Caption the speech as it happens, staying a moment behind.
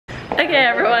Okay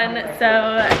everyone,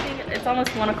 so I think it's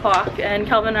almost 1 o'clock and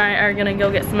Kelvin and I are gonna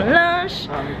go get some lunch.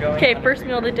 Okay, first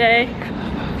meal of the day.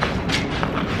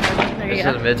 There you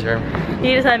go. This is a midterm.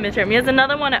 He just had a midterm. He has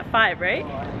another one at 5, right?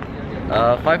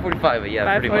 5:45, but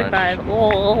yeah, pretty much. 5:45.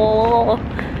 Oh,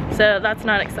 so that's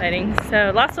not exciting.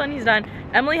 So last one, he's done.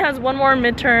 Emily has one more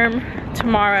midterm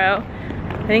tomorrow.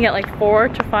 I think at like 4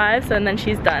 to 5, and then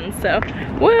she's done. So,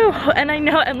 woo! And I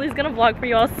know Emily's gonna vlog for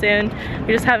you all soon.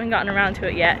 We just haven't gotten around to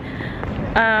it yet.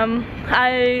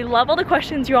 I love all the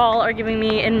questions you all are giving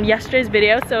me in yesterday's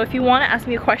video. So if you want to ask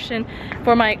me a question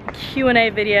for my Q&A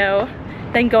video,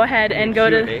 then go ahead and go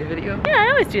to Q&A video? Yeah, I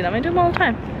always do them. I do them all the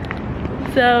time.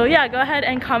 So yeah, go ahead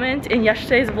and comment in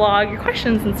yesterday's vlog your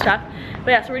questions and stuff.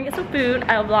 But yeah, so we're gonna get some food.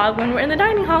 I'll vlog when we're in the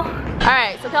dining hall.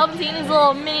 Alright, so Kelvin's eating his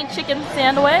little mini chicken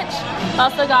sandwich.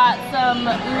 Also got some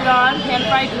udon,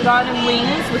 pan-fried udon and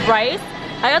wings with rice.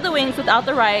 I got the wings without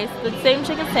the rice, the same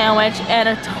chicken sandwich, and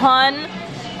a ton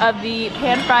of the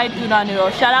pan-fried udon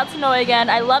noodles. Shout out to Noah again.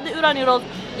 I love the udon noodles,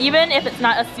 even if it's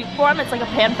not a soup form, it's like a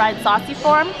pan-fried saucy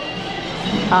form.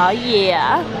 Oh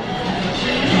yeah.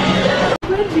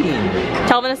 Red bean.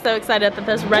 Kelvin is so excited that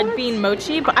there's red bean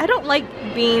mochi, but I don't like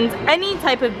beans, any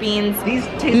type of beans. These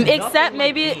taste except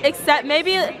maybe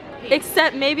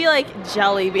like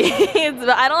jelly beans.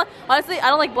 But I don't, honestly, I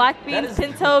don't like black beans,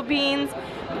 pinto beans,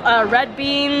 red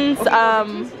beans.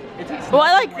 Well,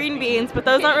 I like green beans, but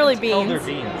those aren't really beans.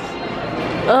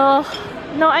 Ugh.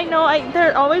 No, I know.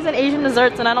 They're always in Asian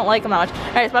desserts, and I don't like them that much.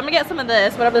 All right, so I'm gonna get some of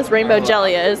this, whatever this rainbow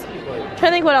jelly is. I'm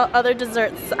trying to think what other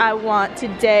desserts I want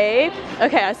today.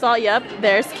 Okay, I saw. Yep,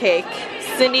 there's cake.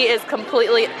 Cindy is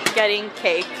completely getting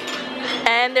cake,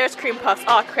 and there's cream puffs.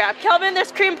 Oh crap, Kelvin,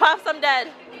 there's cream puffs. I'm dead.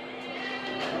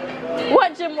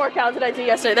 What gym workout did I do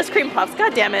yesterday? There's cream puffs.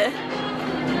 God damn it.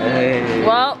 Hey.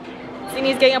 Well,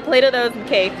 Cindy's getting a plate of those and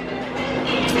cake.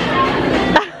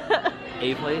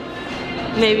 A plate?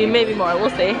 Maybe more, we'll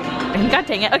see. God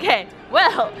dang it. Okay,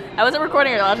 well, I wasn't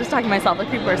recording earlier, I was just talking to myself, like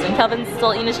creep person. Kelvin's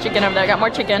still eating his chicken over there, got more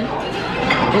chicken.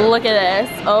 Look at this,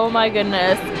 oh my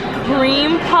goodness.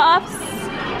 Cream puffs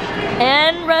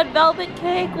and red velvet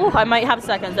cake. Ooh, I might have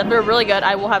seconds. If they're really good,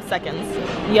 I will have seconds.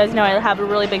 You guys know I have a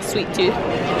really big sweet tooth.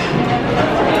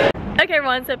 Okay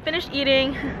everyone, so finished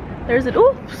eating. There's a,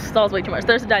 ooh, stalls way too much.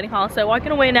 There's a dining hall, so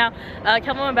walking away now.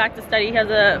 Kelvin went back to study. He has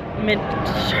a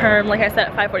midterm, like I said,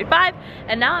 at 5:45,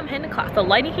 and now I'm heading to class. The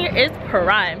lighting here is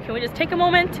prime. Can we just take a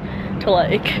moment to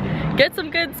like get some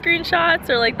good screenshots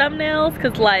or like thumbnails?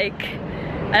 Cause like,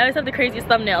 I always have the craziest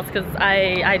thumbnails cause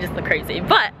I just look crazy,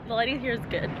 but the lighting here is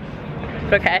good.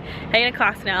 Okay, heading to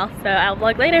class now, so I'll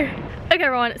vlog later. Okay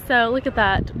everyone, so look at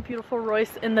that beautiful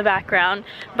Royce in the background.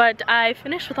 But I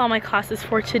finished with all my classes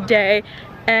for today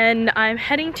and I'm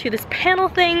heading to this panel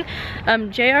thing.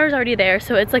 JR is already there,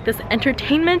 so it's like this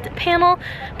entertainment panel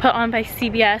put on by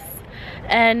CBS.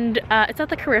 And it's at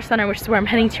the Career Center, which is where I'm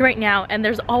heading to right now, and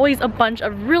there's always a bunch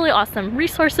of really awesome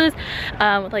resources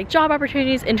with like job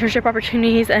opportunities, internship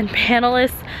opportunities, and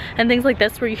panelists and things like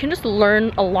this where you can just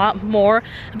learn a lot more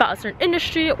about a certain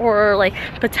industry or like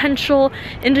potential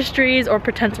industries or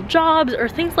potential jobs or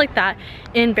things like that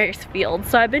in various fields.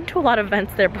 So I've been to a lot of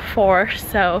events there before,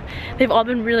 so they've all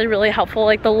been really helpful.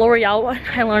 Like the L'Oreal one,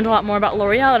 I learned a lot more about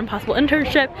L'Oreal and a possible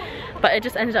internship, but it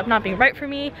just ended up not being right for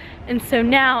me. And so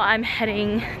now I'm heading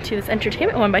to this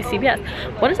entertainment one by CBS.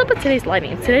 What is up with today's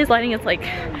lighting? Today's lighting is like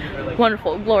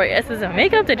wonderful, glorious. Is it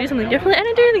makeup? Did I do something differently? I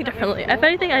didn't do anything differently. If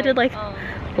anything, I did like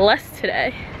less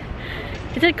today.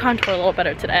 I did contour a little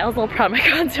better today. I was a little proud of my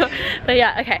contour. But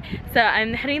yeah, okay. So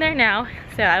I'm heading there now.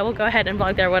 So I will go ahead and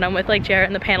vlog there when I'm with like Jared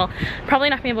and the panel. Probably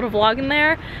not gonna be able to vlog in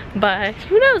there, but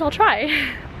who knows, I'll try. You're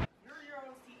your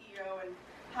own CEO, and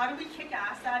how do we kick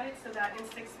ass at it so that in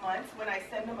 6 months, when I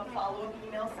send them a follow-up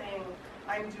email saying,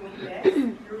 I'm doing this,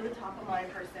 you're the top of mind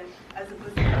person, as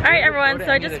opposed to... Alright everyone,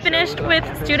 so I just finished with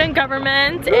student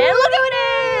government, and look who it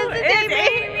is! It's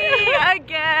Amy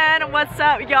again! What's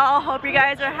up y'all? Hope you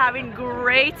guys are having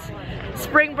great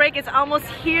spring break. It's almost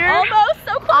here. Almost,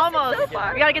 so close. Almost. So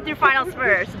far. We gotta get through finals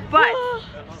first. But,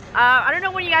 I don't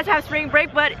know when you guys have spring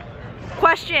break, but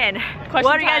question what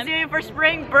are you guys doing for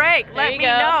spring break? Let me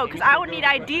know, because I would need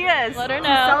ideas to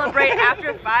celebrate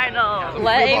after finals.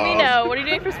 Let Amy know. What are you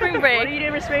doing for spring break? What are you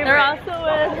doing for spring break? They're also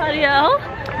with Hadiel,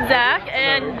 Zach,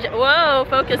 and whoa,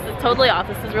 focus is totally off.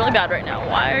 This is really bad right now.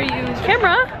 Why are you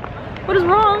camera? What is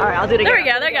wrong? Alright, I'll do it again.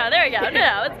 There we go.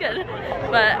 No, it's good.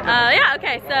 But yeah,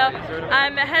 okay, so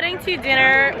I'm heading to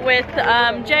dinner with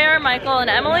JR, Michael, and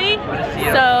Emily.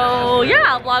 So yeah,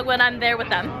 I'll vlog when I'm there with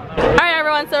them. Alright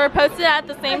everyone, so we're posted at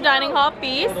the same dining hall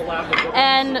feast.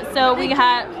 And so we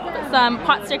had some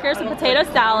pot stickers and potato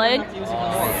salad,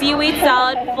 seaweed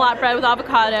salad, flatbread with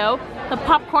avocado, the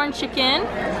popcorn chicken.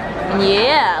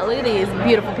 Yeah, look at these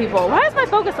beautiful people. Why is my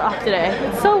focus off today?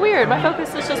 It's so weird. My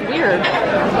focus is just weird.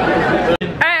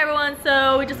 Alright everyone,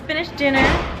 so we just finished dinner.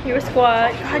 Here with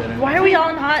Squad. God, why are we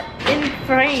all not in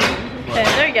frame? Okay,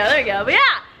 there we go, there we go. But yeah,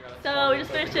 so we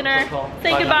just finished dinner.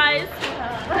 Say goodbyes.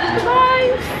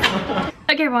 Goodbyes.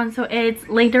 Okay everyone, so it's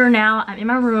later now. I'm in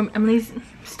my room. Emily's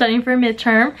studying for a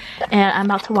midterm and I'm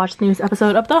about to watch the newest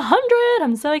episode of The 100.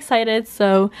 I'm so excited,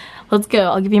 so let's go.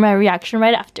 I'll give you my reaction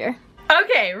right after.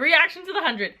 Okay, reaction to The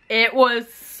 100. It was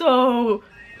so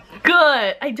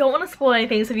good. I don't want to spoil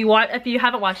anything, so if you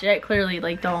haven't watched it yet, clearly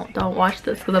like don't watch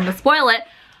this because I'm gonna spoil it.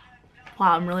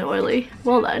 Wow, I'm really oily.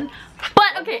 Well done.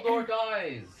 But okay.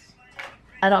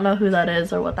 I don't know who that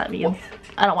is or what that means.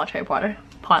 I don't watch Harry Potter.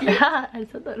 I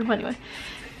said that anyway.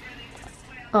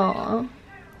 Aww.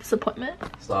 Disappointment.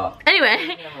 Stop.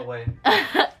 Anyway.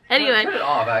 Anyway. Turn it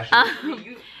off,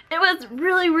 actually. It was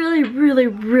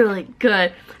really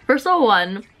good. First of all,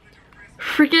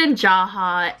 freaking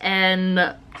Jaha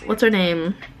and what's her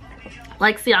name?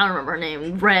 Lexi, I don't remember her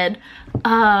name. Red.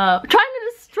 Trying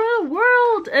to destroy the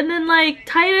world, and then like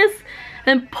Titus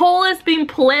and Polis being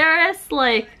Polaris,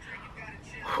 like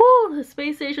whew, the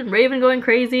space station, Raven going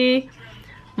crazy,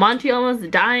 Monty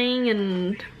almost dying,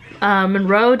 and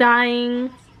Monroe dying.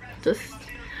 Just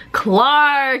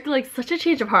Clark, like such a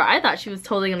change of heart. I thought she was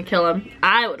totally gonna kill him.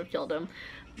 I would have killed him.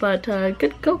 But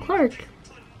good go Clark.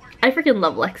 I freaking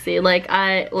love Lexi. Like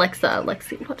Lexi.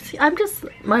 Whoopsie. I'm just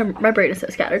my brain is so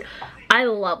scattered. I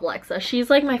love Lexa. She's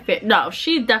like my favorite. No,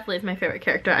 she definitely is my favorite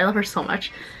character. I love her so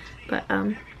much. But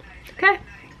okay.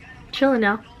 Chilling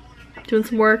now. Doing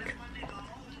some work.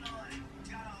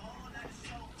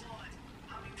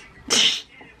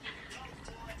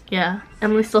 Yeah,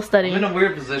 Emily's still studying. I'm in a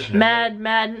weird position.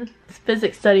 Mad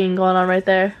physics studying going on right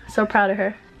there. So proud of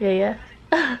her. Yeah.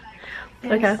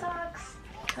 Okay.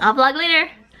 I'll vlog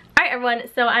later. Alright everyone,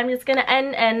 so I'm just gonna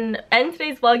end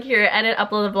today's vlog here, edit,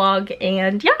 upload the vlog,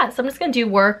 and yeah, so I'm just gonna do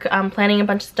work. I'm planning a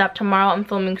bunch of stuff tomorrow. I'm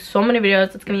filming so many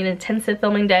videos. It's gonna be an intensive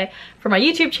filming day for my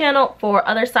YouTube channel, for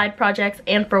other side projects,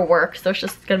 and for work. So it's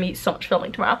just gonna be so much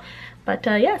filming tomorrow. But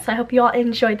yes, I hope you all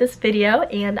enjoyed this video,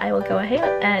 and I will go ahead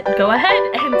and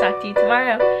talk to you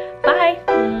tomorrow. Bye!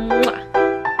 Mwah.